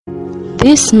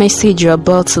This message you're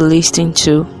about to listen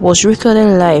to was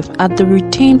recorded live at the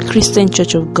Redeemed Christian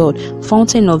Church of God,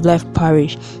 Fountain of Life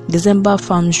Parish, December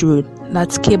Farms Road,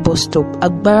 Latke Bus Stop,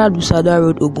 Agbara Lusada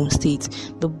Road, Ogun State.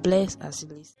 The bless as you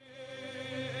listen.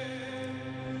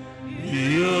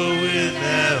 You will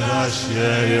never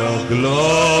share your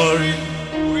glory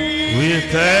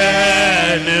with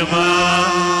any man.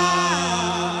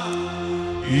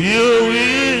 You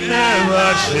will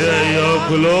never share your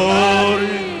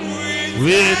glory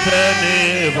with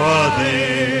anybody.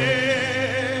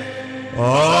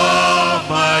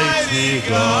 Almighty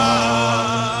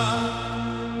God,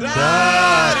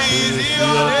 that is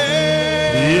your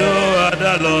name. You are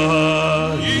the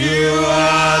Lord, you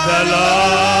are the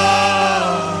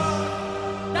Lord,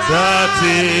 that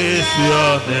is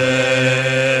your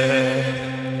name.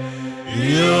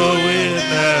 You will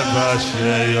never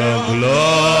share your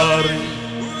glory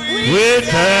with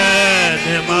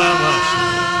any mama.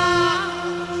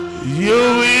 You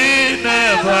will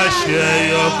never share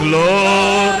your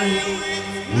glory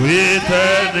with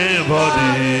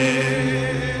anybody.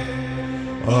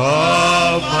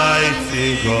 Almighty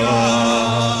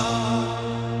God,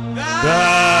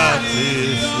 that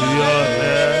is your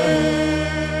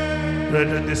name.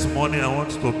 Brethren, this morning I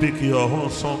want to pick your own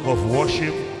song of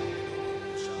worship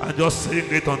and just sing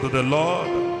it unto the Lord.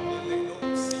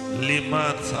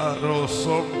 Limataro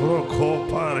sombro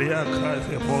koparia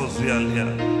kaze pozialia.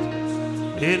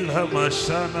 Ilha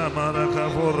mashana maraka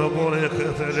borobore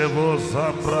keterebo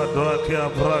zambra doakia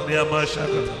bradia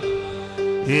mashakata.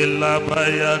 Illa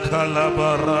baya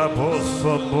kalabara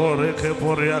bosobore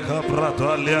keporia kabrato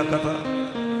aliakata.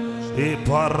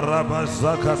 Iparaba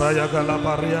zakata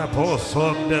yagalabaria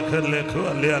bosom de keleku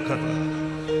aliakata.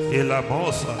 Illa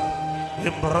mosa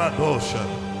imbradosha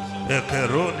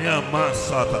ekeronia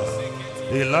masata.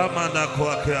 Ilamana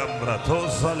kwake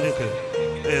ambratosa like.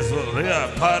 Ezoria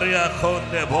paria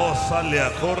konde bosalia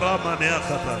koramania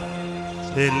kata.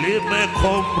 Elime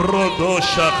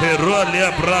kombrodosha perualia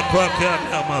brakwa kani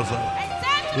amaza.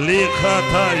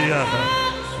 Likata yada.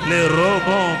 Le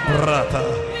romo brata.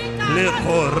 Le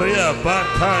korea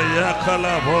bata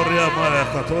yakala boria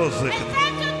marakatozik.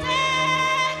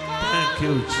 Thank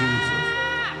you, Jesus.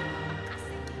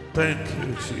 Thank you,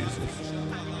 Jesus.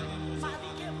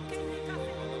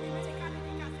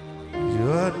 You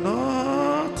are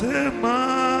not a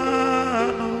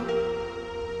man.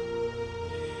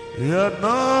 You are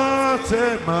not a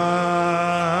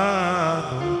man.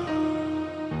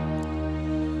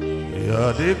 You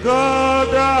are the God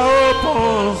that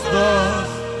opens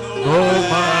doors no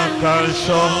man can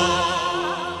shut.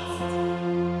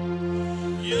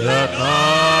 You are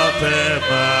not a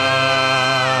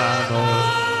man.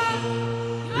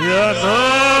 You are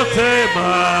not a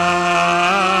man.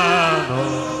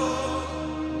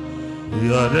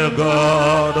 You are the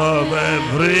God of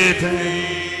everything.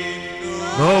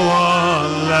 No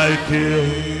one like you.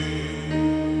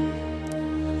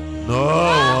 No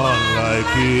one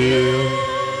like you.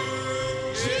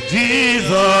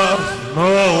 Jesus,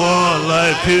 no one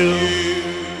like you.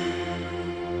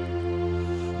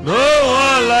 No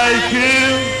one like you.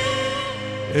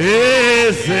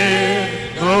 Is there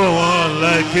no one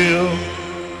like you?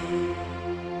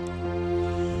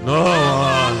 No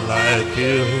one like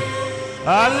you.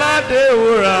 Allah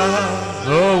Deura,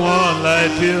 no one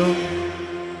like you.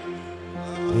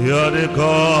 You're the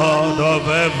God of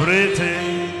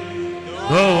everything.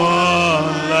 No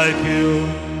one like you.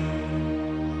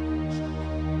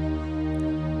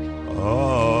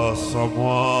 Oh,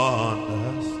 someone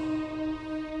else.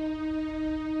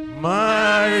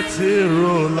 Mighty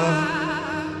ruler,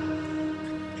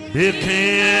 the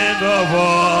King of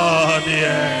all the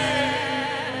earth.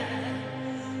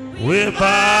 We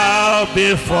bow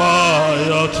before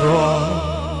your throne.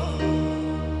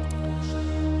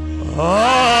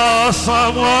 Oh,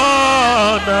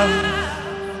 someone else,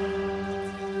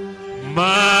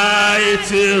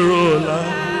 mighty ruler,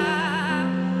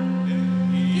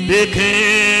 the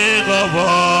King of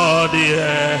all the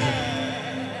earth.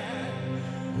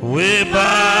 We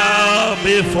bow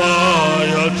before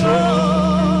your throne.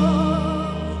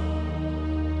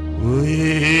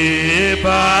 We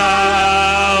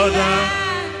bow down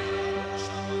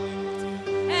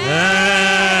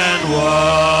and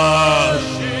worship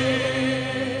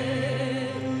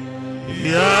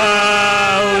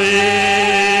Yahweh.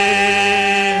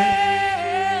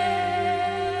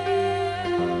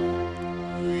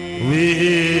 We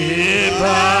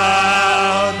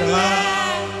bow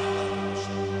down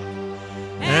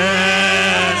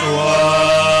and worship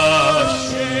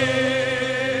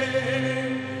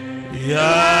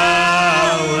Yahweh.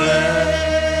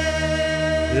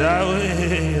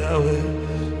 Yahweh, Yahweh.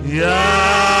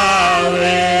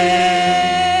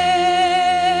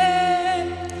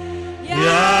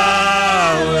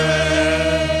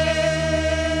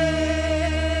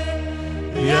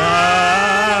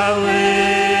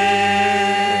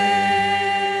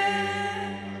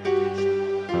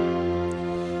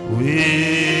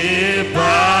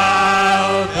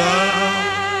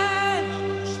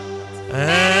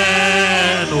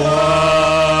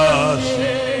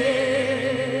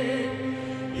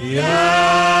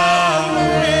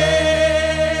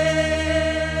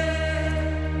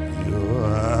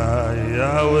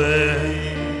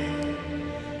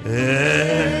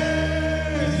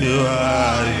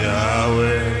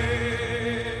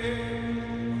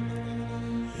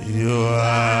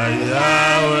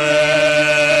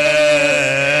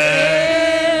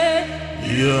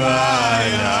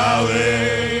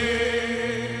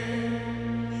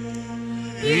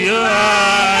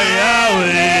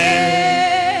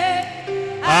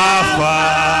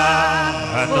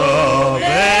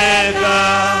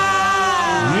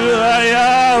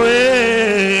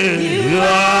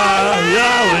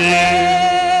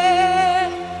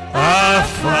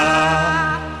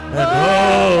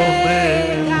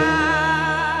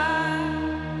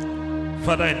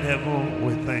 Father in heaven,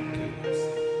 we thank you.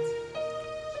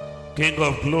 King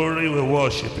of glory, we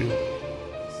worship you.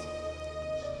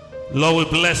 Lord,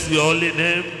 we bless your holy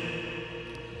name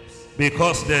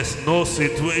because there's no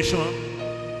situation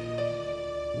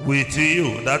with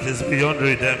you that is beyond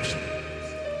redemption.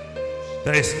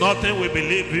 There is nothing we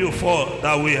believe you for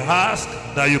that we ask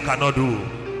that you cannot do.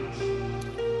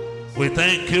 We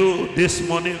thank you this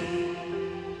morning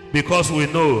because we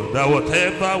know that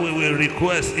whatever we will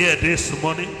request here this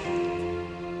morning,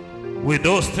 with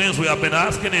those things we have been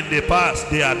asking in the past,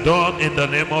 they are done in the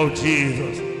name of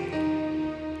Jesus.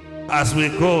 As we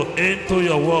go into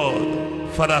your word,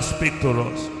 Father, speak to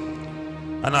us.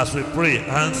 And as we pray,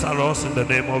 answer us in the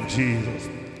name of Jesus.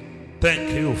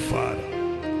 Thank you, Father.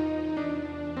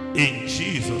 In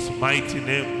Jesus' mighty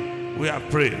name, we have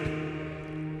prayed.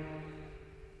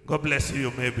 God bless you.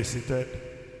 You may be seated.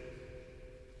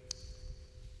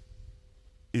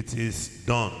 It is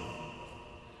done.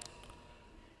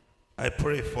 I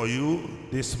pray for you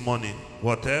this morning,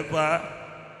 whatever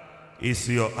is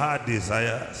your heart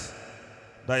desires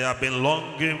that you have been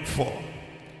longing for,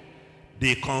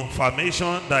 the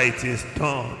confirmation that it is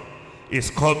done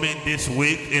is coming this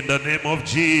week in the name of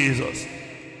Jesus.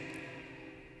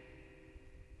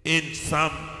 In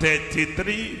Psalm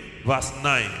 33 verse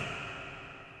 9,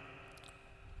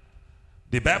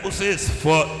 the Bible says,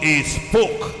 for he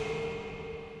spoke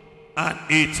and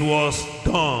it was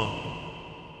done.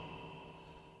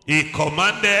 He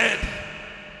commanded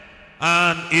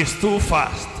and he stood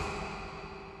fast.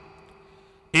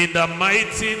 In the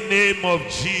mighty name of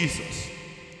Jesus,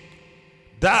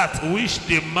 that which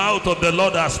the mouth of the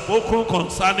Lord has spoken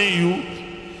concerning you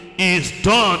is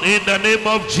done in the name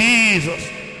of Jesus.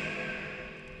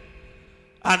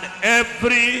 And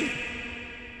every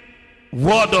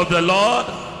word of the Lord,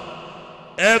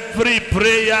 every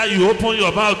prayer you open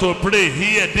your mouth to pray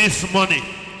here this morning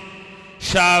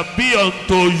shall be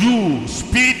unto you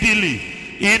speedily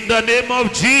in the name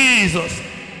of Jesus.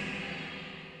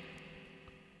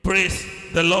 Praise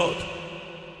the Lord.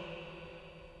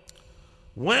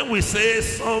 When we say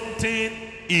something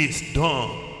is done,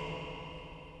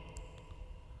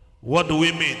 what do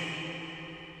we mean?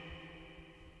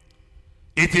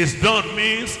 It is done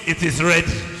means it is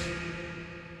ready.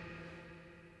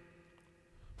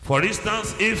 For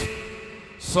instance, if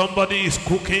somebody is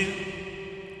cooking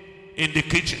in the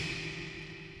kitchen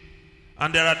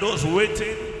and there are those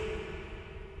waiting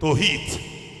to eat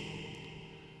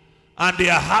and they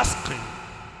are asking,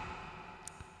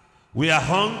 we are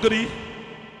hungry,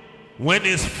 when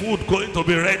is food going to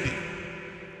be ready?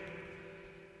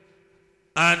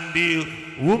 And the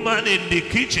woman in the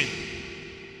kitchen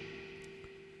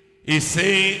is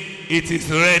saying, it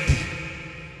is ready,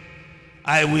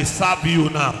 I will serve you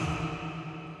now.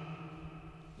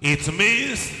 It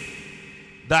means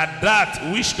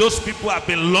that which those people have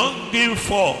been longing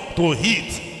for to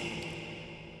eat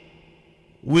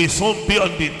will soon be on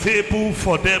the table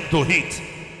for them to eat.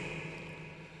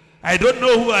 I don't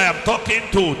know who I am talking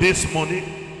to this morning,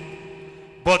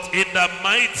 but in the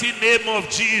mighty name of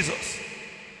Jesus,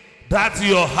 that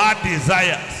your heart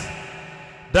desires,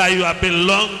 that you have been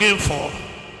longing for,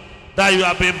 that you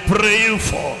have been praying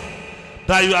for,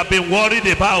 that you have been worried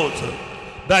about,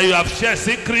 that you have shed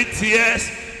secret tears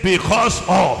because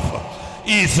of,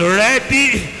 is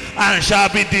ready and shall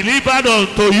be delivered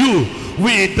unto you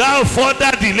without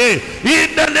further delay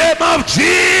in the name of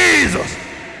Jesus.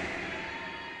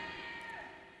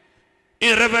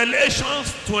 In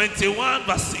Revelations 21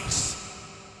 verse 6.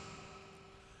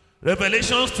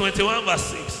 Revelations 21 verse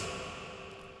 6.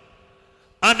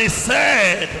 And he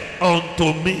said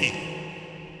unto me,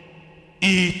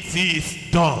 it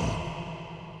is done.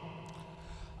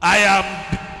 I am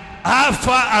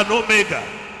Alpha and Omega,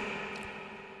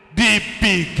 the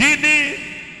beginning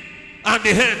and the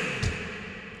end.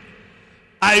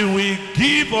 I will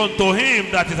give unto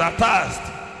him that is athirst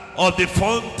of the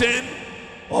fountain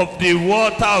of the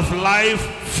water of life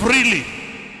freely.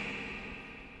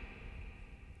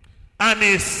 And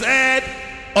he said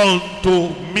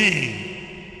unto me,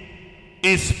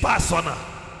 is personal.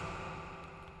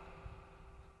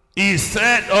 He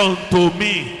said unto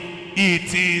me,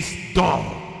 it is done.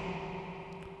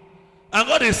 And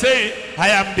God is saying, I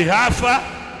am the Alpha,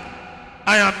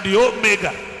 I am the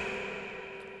Omega.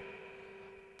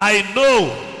 I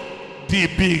know the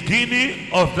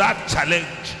beginning of that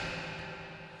challenge,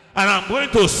 and I'm going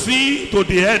to see to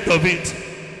the end of it.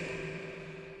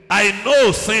 I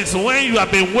know since when you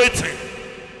have been waiting,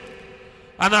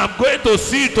 and I'm going to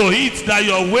see to it that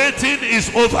your waiting is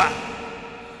over,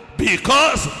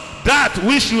 because that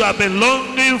which you have been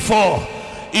longing for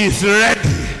is ready,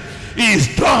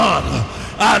 is done,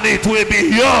 and it will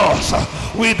be yours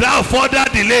without further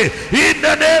delay in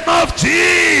the name of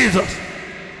Jesus.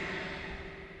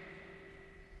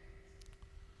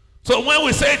 So when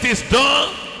we say it is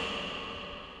done,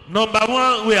 number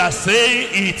one, we are saying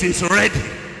it is ready.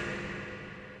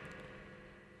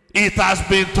 It has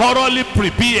been thoroughly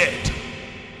prepared.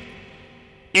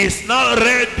 It's now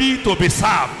ready to be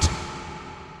served.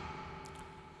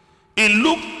 In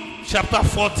Luke chapter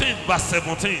 14 verse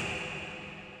 17,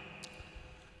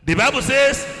 the Bible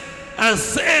says, and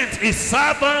sent his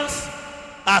servants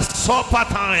at supper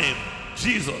time,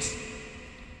 Jesus,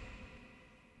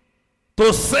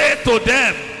 to say to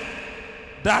them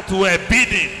that were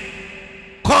bidding,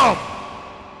 come,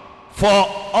 for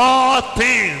all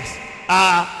things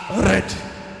are ready.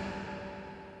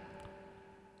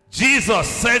 Jesus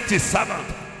sent his servant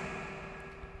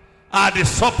at the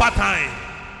supper time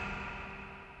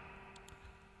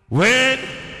when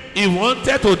he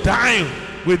wanted to dine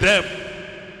with them,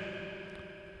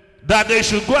 that they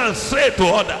should go and say to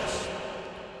others,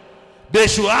 they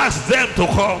should ask them to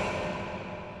come,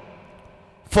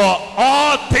 for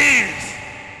all things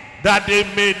that they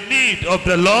may need of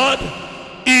the Lord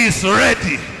is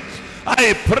ready.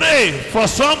 I pray for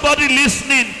somebody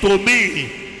listening to me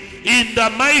in the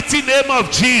mighty name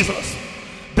of Jesus,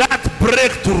 that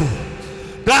breakthrough,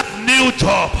 that new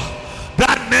job,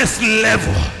 that next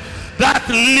level, that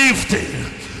lifting,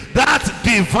 that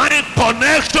divine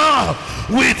connection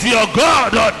with your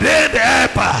God ordained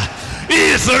helper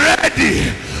is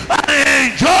ready.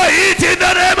 And enjoy it in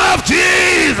the name of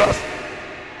Jesus.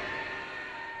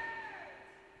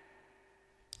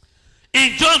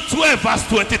 In John 12 verse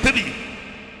 23,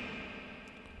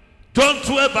 John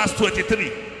 12 verse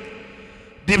 23,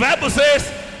 the Bible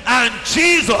says, and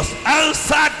Jesus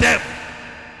answered them,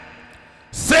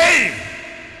 saying,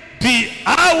 the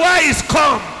hour is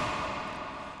come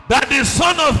that the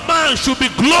Son of Man should be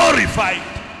glorified.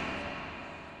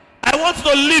 I want you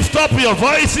to lift up your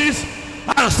voices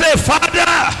and say, Father,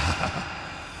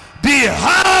 the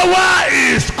hour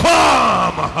is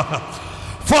come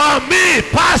for me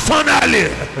personally,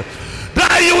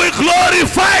 that you will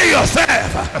glorify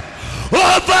yourself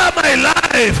over my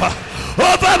life,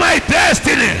 over my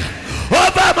destiny,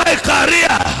 over my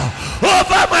career,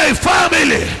 over my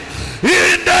family,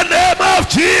 in the name of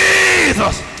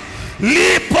Jesus.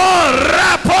 Lipo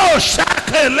rapo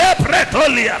shakele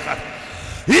pretoliaka.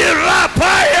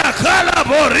 Irapaya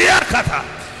kalaboriakata,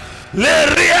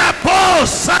 leriapo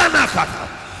sanakata,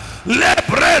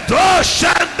 lebredo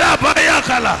shanda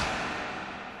bayakala,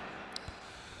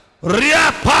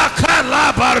 riapaka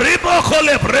labariboko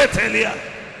lebretelia,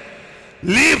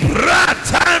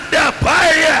 libratanda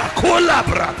baya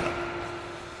kulabrata,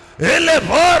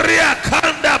 eleboria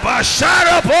kanda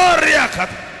bashara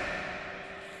boriakata.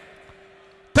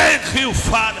 Thank you,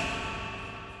 Father.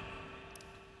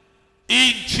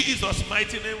 In Jesus'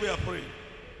 mighty name we are praying.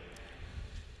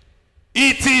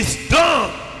 It is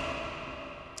done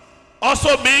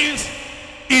also means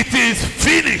it is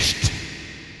finished.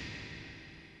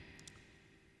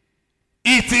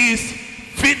 It is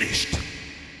finished.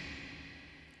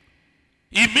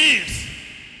 It means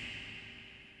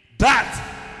that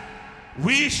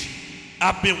which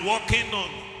I've been working on,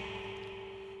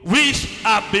 which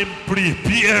I've been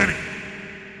preparing,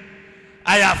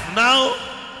 I have now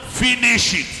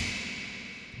finished it.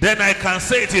 Then I can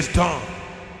say it is done.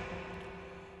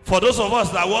 For those of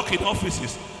us that work in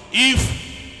offices,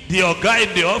 if the guy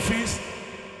in the office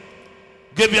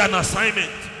gave you an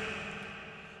assignment.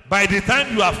 By the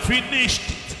time you have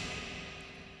finished it,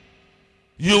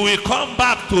 you will come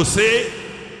back to say,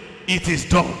 it is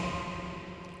done.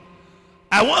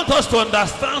 I want us to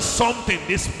understand something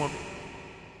this morning.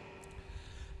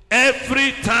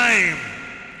 Every time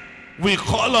we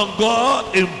call on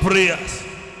God in prayers,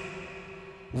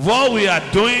 what we are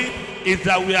doing is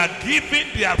that we are giving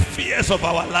the affairs of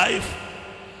our life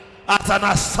as an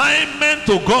assignment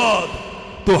to God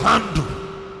to handle.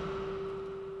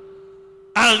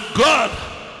 And God,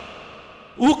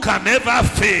 who can never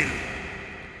fail,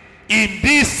 in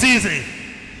this season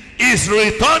is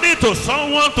returning to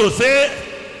someone to say,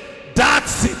 that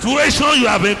situation you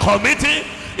have been committing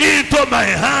into my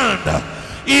hand,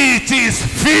 it is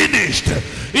finished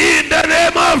in the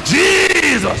name of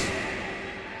Jesus.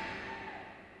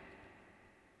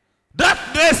 That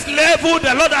next level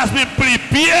the Lord has been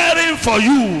preparing for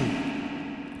you,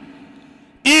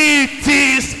 it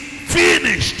is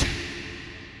finished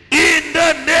in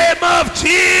the name of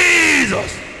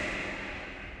Jesus.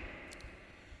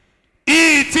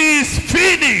 It is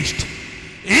finished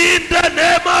in the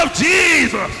name of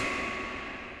Jesus.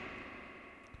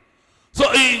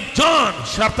 So in John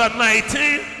chapter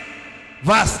 19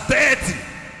 verse 30,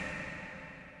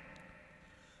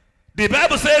 the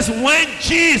Bible says, when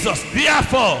Jesus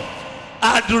therefore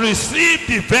had received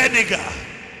the vinegar,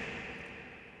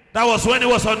 that was when he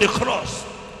was on the cross,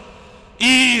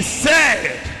 he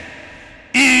said,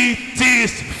 it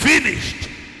is finished.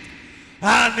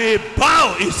 And he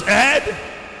bowed his head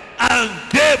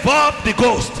and gave up the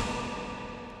ghost.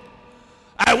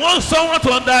 I want someone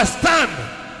to understand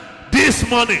this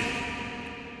morning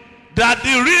that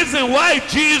the reason why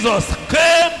Jesus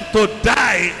came to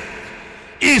die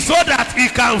is so that he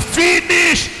can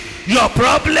finish your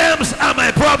problems and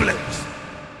my problems.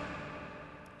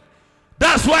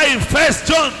 That's why in 1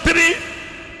 John 3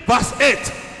 verse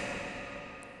 8,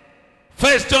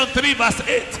 1 John 3 verse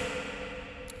 8,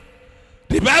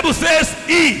 the Bible says,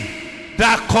 he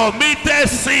that committed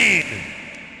sin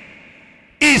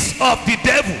is of the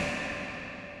devil.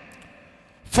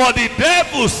 For the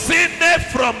devil sinned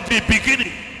from the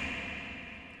beginning.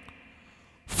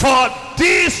 For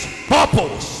this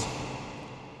purpose,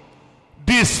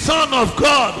 the Son of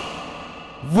God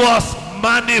was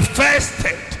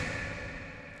manifested,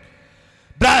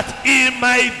 that he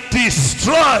might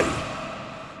destroy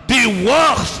the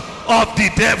works of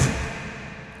the devil.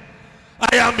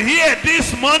 I am here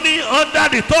this morning under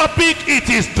the topic, it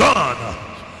is done,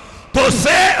 to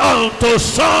say unto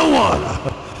someone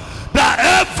that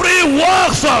every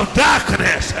works of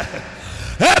darkness,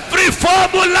 every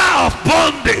formula of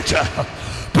bondage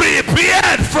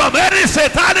prepared from any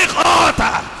satanic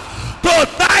altar to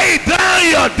tie down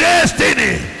your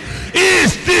destiny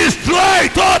is destroyed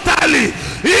totally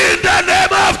in the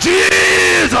name of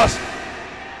Jesus.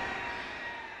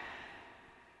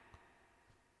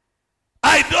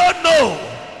 I don't know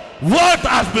what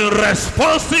has been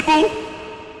responsible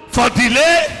for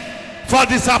delay, for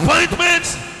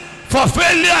disappointments, for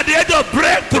failure at the edge of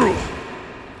breakthrough,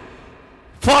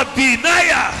 for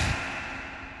denial.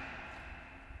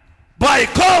 But I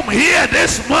come here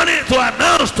this morning to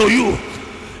announce to you,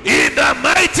 in the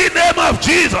mighty name of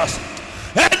Jesus,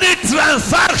 any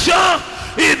transaction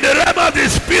in the realm of the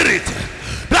Spirit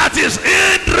that is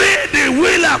hindering the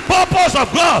will and purpose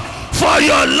of God for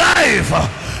your life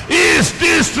is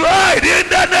destroyed in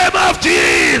the name of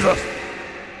Jesus.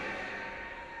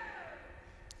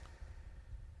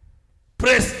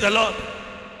 Praise the Lord.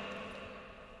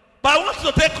 But I want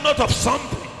to take note of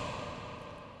something.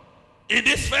 In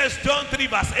this 1 John 3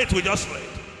 verse 8 we just read,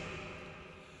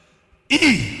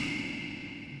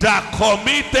 he that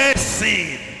committed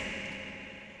sin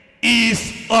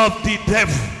is of the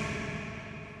devil.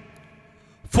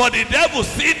 For the devil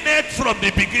sinned from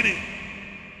the beginning.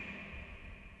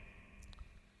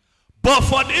 But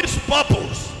for this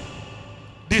purpose,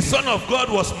 the Son of God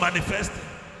was manifested,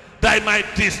 that he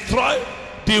might destroy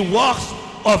the works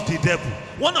of the devil.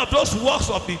 One of those works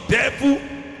of the devil,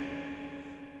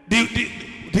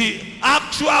 the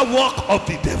actual work of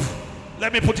the devil,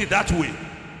 let me put it that way,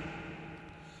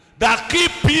 that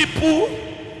keep people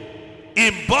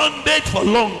in bondage for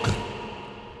long,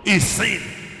 is sin.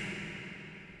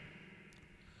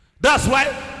 That's why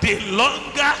the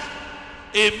longer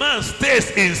a man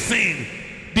stays in sin,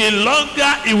 the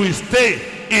longer he will stay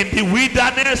in the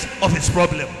wilderness of his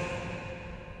problem.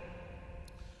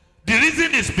 The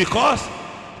reason is because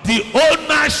the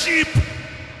ownership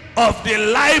of the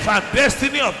life and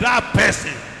destiny of that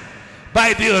person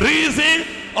by the reason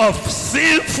of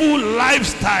sinful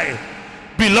lifestyle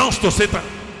belongs to Satan.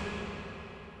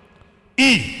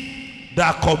 He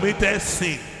that committed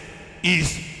sin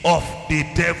is of the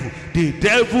devil. The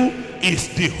devil is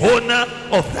the owner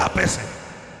of that person.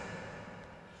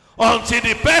 Until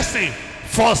the person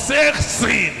forsakes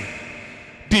sin,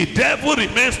 the devil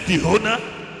remains the owner,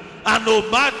 and no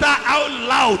matter how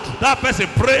loud that person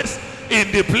prays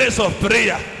in the place of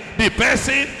prayer, the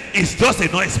person is just a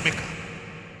noisemaker.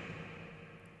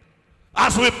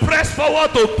 As we press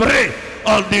forward to pray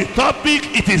on the topic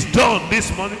it is done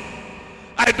this morning,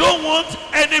 I don't want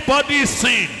anybody's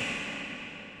sin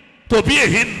to be a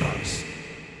hindrance.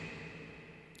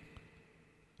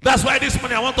 That's why this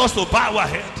morning I want us to bow our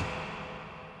head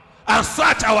and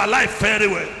search our life very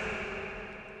well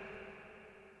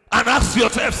and ask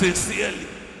yourself sincerely,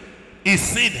 is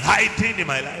sin hiding in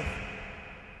my life?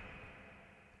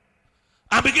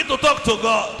 And begin to talk to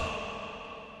God.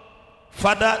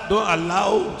 Father, don't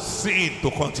allow sin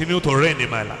to continue to reign in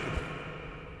my life.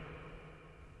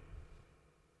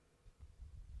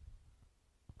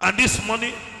 And this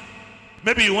morning,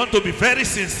 maybe you want to be very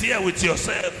sincere with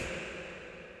yourself.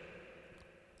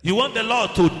 You want the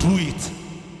Lord to do it.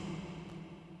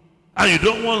 And you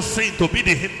don't want sin to be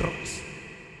the hindrance.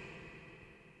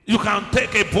 You can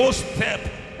take a bold step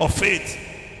of faith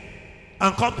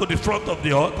and come to the front of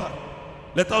the altar.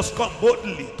 Let us come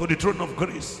boldly to the throne of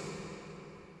grace,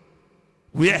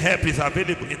 where help is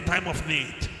available in time of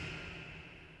need.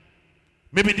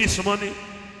 Maybe this morning,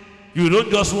 you don't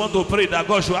just want to pray that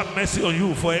God should have mercy on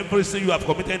you for every sin you have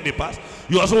committed in the past.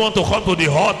 You also want to come to the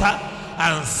altar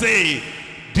and say,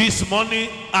 this morning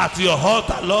at your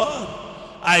altar, Lord,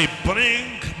 I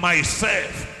bring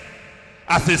myself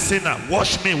as a sinner.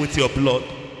 Wash me with your blood.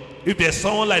 If there's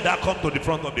someone like that, come to the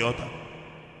front of the altar.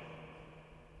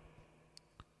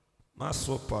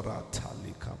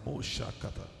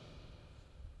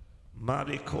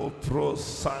 Mariko pro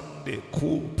sande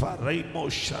ku paremo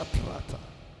shaprata.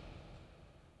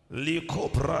 Liko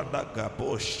brada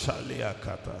gabo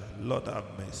shaliakata. Lord have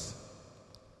mercy.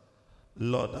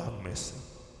 Lord have mercy.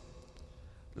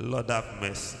 Lord have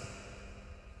mercy.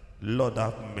 Lord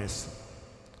have mercy.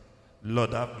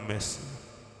 Lord have mercy.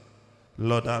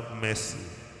 Lord have mercy.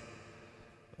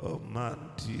 Oh man,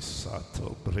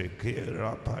 sato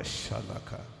bregera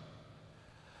pashalaka.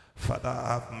 Father,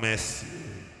 have mercy.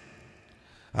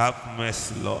 Have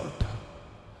mercy, Lord.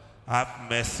 Have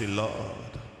mercy,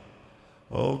 Lord.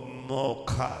 Oh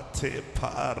mokate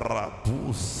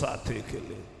parabusa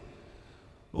tekele.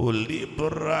 O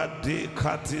libra de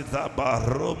katiza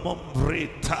baromom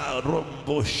rita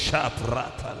rombo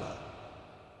shapratala.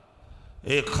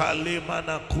 E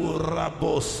kalimana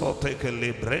kurabo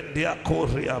sotekele brendia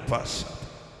koria pasha.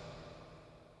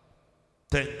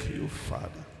 Thank you,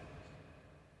 Father.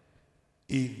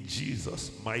 In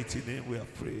Jesus' mighty name we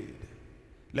have prayed.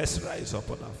 Let's rise up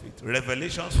on our feet.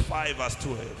 Revelations 5 verse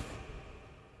 12.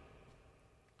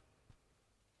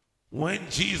 When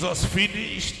Jesus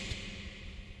finished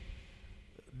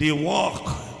the work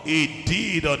he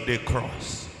did on the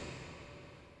cross,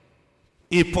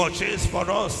 he purchased for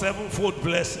us sevenfold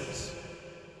blessings.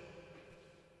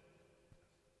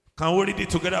 Can we read it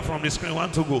together from the screen?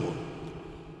 One to go.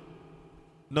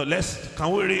 No,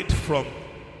 can we read from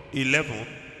 11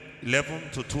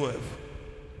 to 12?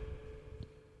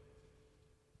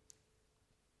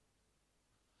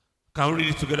 Can we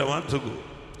read it together? One to go.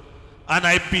 And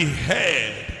I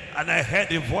beheld, and I heard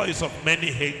the voice of many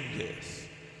angels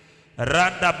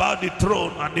round about the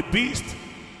throne and the beast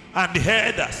and the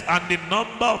elders, and the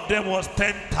number of them was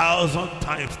 10,000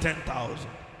 times 10,000,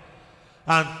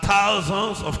 and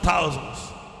thousands of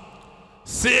thousands,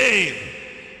 saying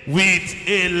with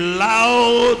a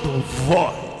loud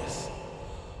voice,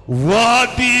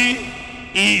 worthy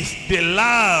is the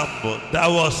Lamb that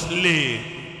was slain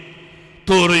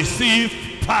to receive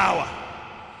power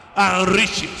and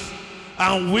riches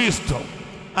and wisdom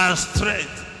and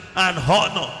strength and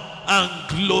honor and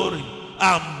glory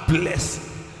and blessing.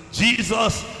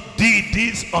 Jesus did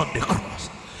this on the cross.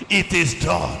 It is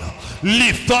done.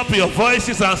 Lift up your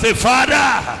voices and say, Father,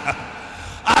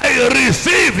 I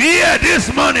receive here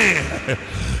this morning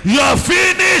your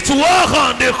finished work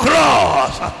on the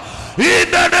cross. In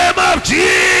the name of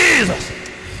Jesus.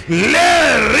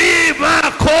 Le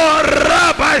rima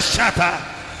korabashata.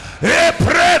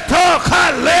 Epreto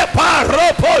kalepa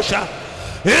roposha.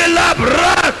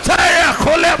 Elabrataya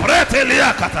kolebrete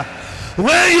liakata.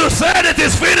 When you said it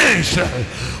is finished,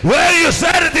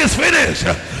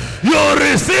 you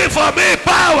receive from me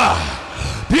power.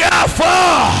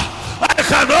 Therefore, I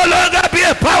can no longer be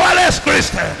a powerless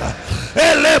Christian.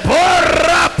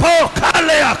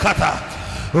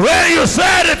 When you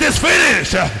said it is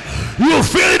finished, you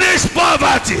finished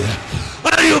poverty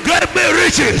and you gave me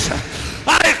riches.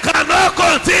 I cannot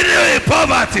continue in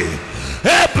poverty.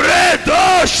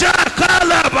 Ebredo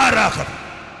shakala baraka.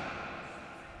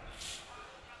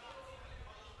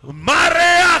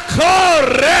 Marea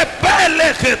corre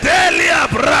pele ketelia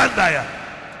brandaya.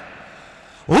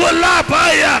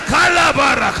 Ulabaya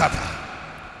kalabarakata.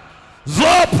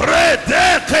 Zopre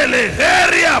de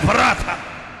keleheria brata.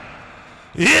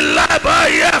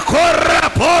 Ilabaya corra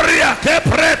poria que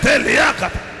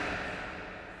preteliakata.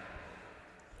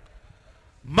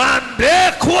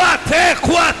 Mande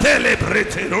quate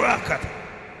lebrete rakata.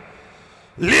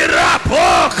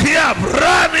 Lirapokia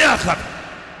braniakata.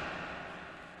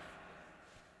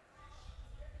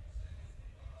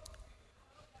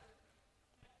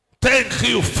 Thank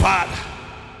you, Father.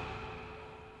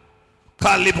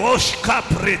 Kalibosh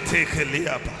kaprete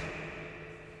keliaba.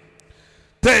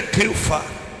 Thank you, Father.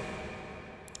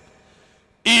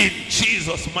 In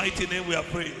Jesus' mighty name we are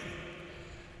praying.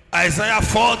 Isaiah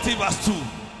 40 verse 2.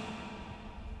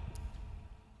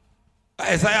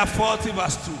 Isaiah 40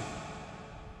 verse 2.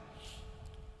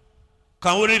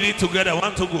 Can we read it together?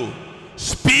 Want to go?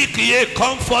 Speak ye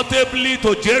comfortably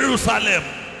to Jerusalem,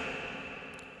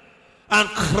 and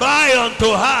cry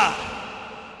unto her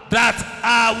that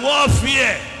our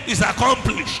warfare is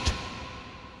accomplished,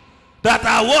 that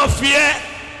our warfare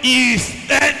is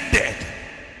ended,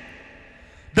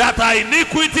 that our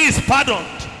iniquity is pardoned.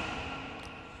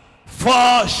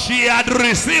 For she had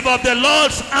received of the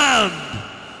Lord's hand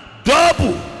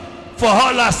double for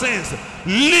all her sins.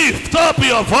 Lift up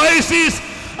your voices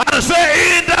and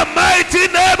say, in the mighty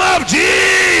name of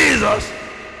Jesus,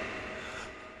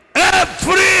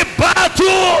 every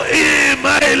battle in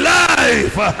my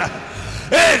life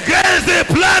against the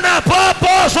plan and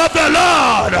purpose of the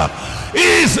Lord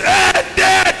is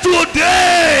ended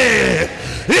today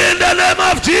in the name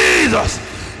of Jesus.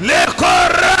 Le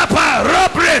korapa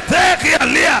robreteki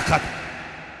aliakat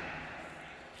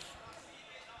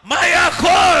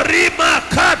mayako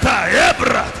rimakata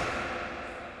ebrat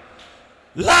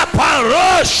la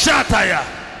paroshataya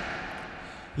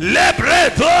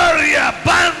lebredoria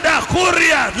banda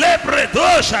kuria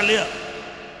lebredoshalia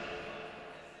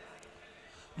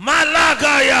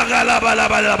malaga yagala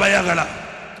balaba yagala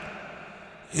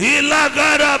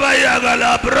ilagara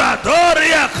bayagala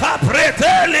bradoria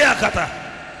capretelia kata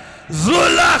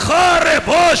zula kore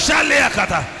boshalia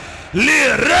kata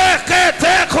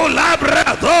lirekete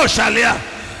kulabra doshalia.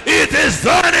 It is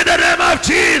done in the name of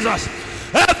Jesus.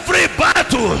 Every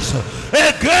battle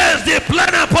against the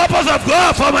plan and purpose of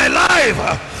God for my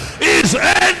life is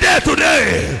ended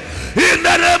today in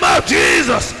the name of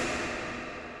Jesus.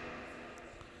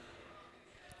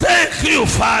 Thank you,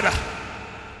 Father.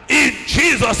 In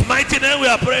Jesus' mighty name we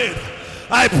are praying.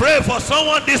 I pray for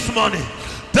someone this morning.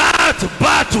 That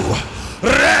battle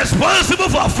responsible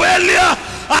for failure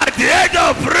at the edge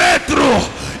of breakthrough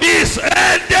is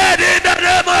ended in the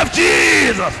name of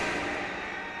Jesus.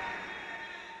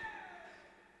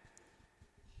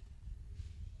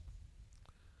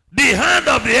 The hand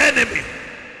of the enemy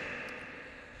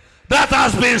that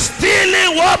has been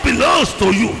stealing what belongs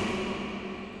to you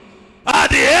at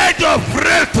the edge of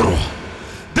breakthrough,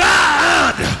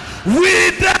 that hand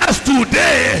withers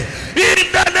today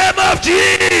in the name of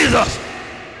Jesus.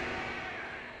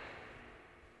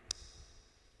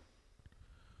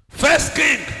 First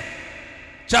King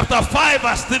chapter 5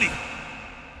 verse 3.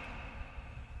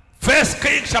 First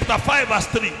King chapter 5 verse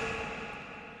 3.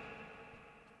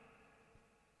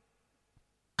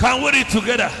 Can we read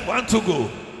together? 1 to go.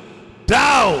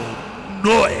 Thou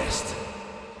knowest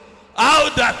how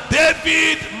that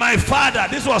David my father,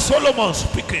 this was Solomon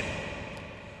speaking.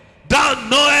 Thou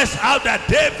knowest how that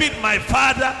David my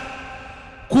father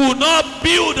could not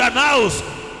build an house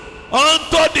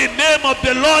unto the name of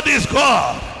the Lord his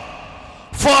God,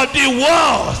 for the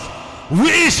walls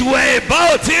which were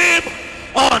about him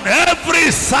on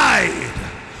every side,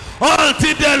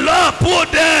 until the Lord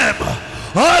put them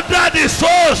under the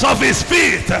soles of his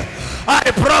feet. I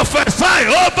prophesy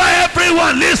over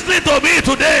everyone listening to me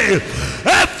today,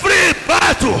 every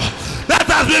battle that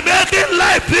has been making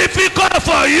life difficult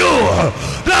for you,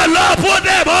 the Lord put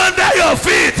them under your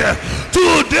feet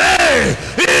today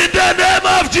in the name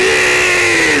of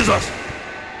Jesus.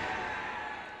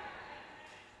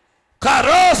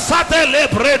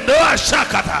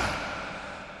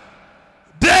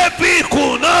 David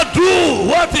could not do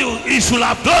what he should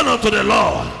have done unto the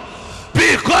Lord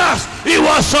because he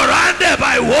was surrounded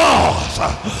by walls.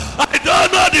 I don't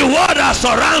know the wall that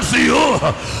surrounds you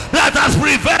that has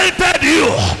prevented you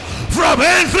from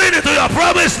entering into your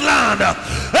promised land.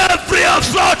 Every of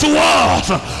such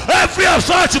walls, every of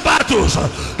such battles,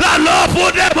 the Lord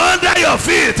put them under your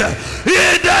feet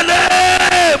in the name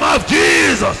name of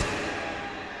Jesus.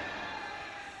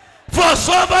 For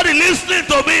somebody listening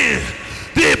to me,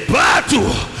 the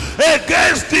battle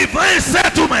against divine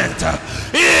settlement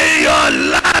in your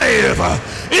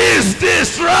life is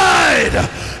destroyed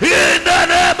in the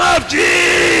name of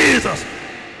Jesus.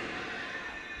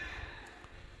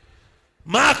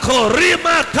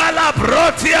 Makorima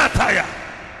kalabrotiataya.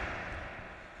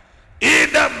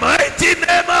 In the mighty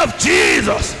name of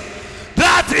Jesus,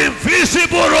 that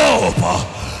invisible rope,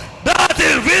 that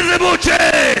invisible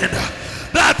chain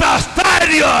that has tied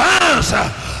your hands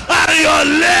and your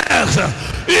legs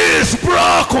is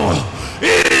broken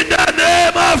in the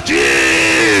name of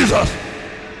Jesus.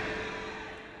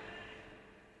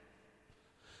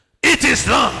 It is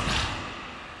done.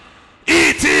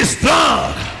 It is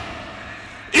done.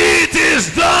 It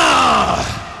is done.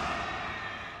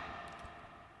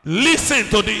 Listen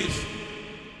to this.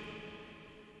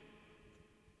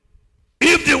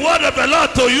 If the word of the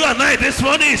Lord to you and I this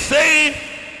morning is saying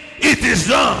it is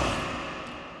done,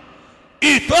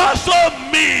 it also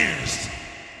means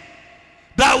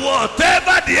that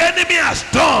whatever the enemy has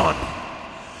done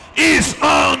is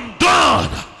undone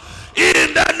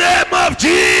in the name of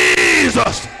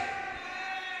Jesus.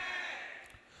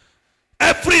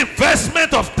 Every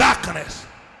investment of darkness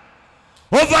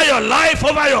over your life,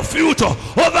 over your future,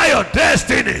 over your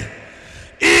destiny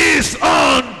is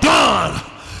undone,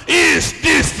 is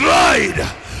destroyed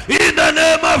in the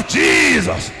name of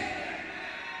Jesus.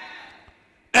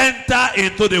 Enter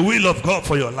into the will of God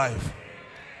for your life.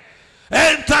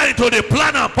 Enter into the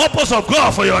plan and purpose of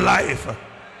God for your life.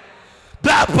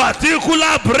 That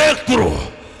particular breakthrough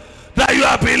that you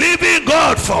are believing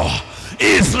God for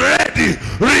is ready.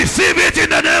 Receive it in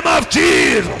the name of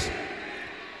Jesus.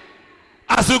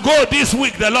 As you go this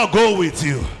week, the Lord go with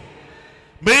you.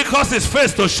 May He cause His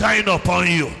face to shine upon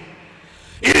you.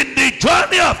 In the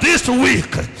journey of this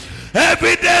week,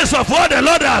 evidence of what the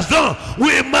Lord has done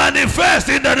will manifest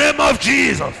in the name of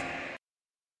Jesus.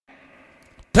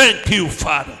 Thank you,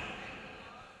 Father.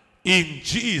 In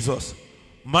Jesus'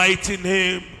 mighty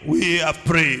name we have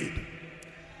prayed.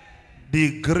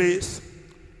 The grace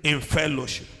in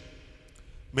fellowship.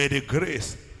 May the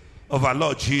grace of our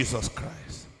Lord Jesus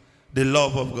Christ, the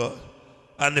love of God,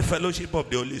 and the fellowship of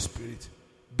the Holy Spirit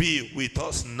be with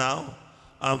us now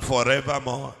and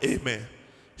forevermore. Amen.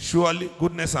 Surely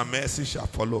goodness and mercy shall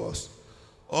follow us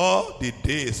all the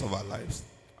days of our lives,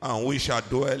 and we shall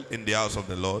dwell in the house of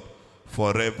the Lord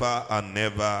forever and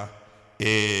ever.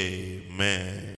 Amen.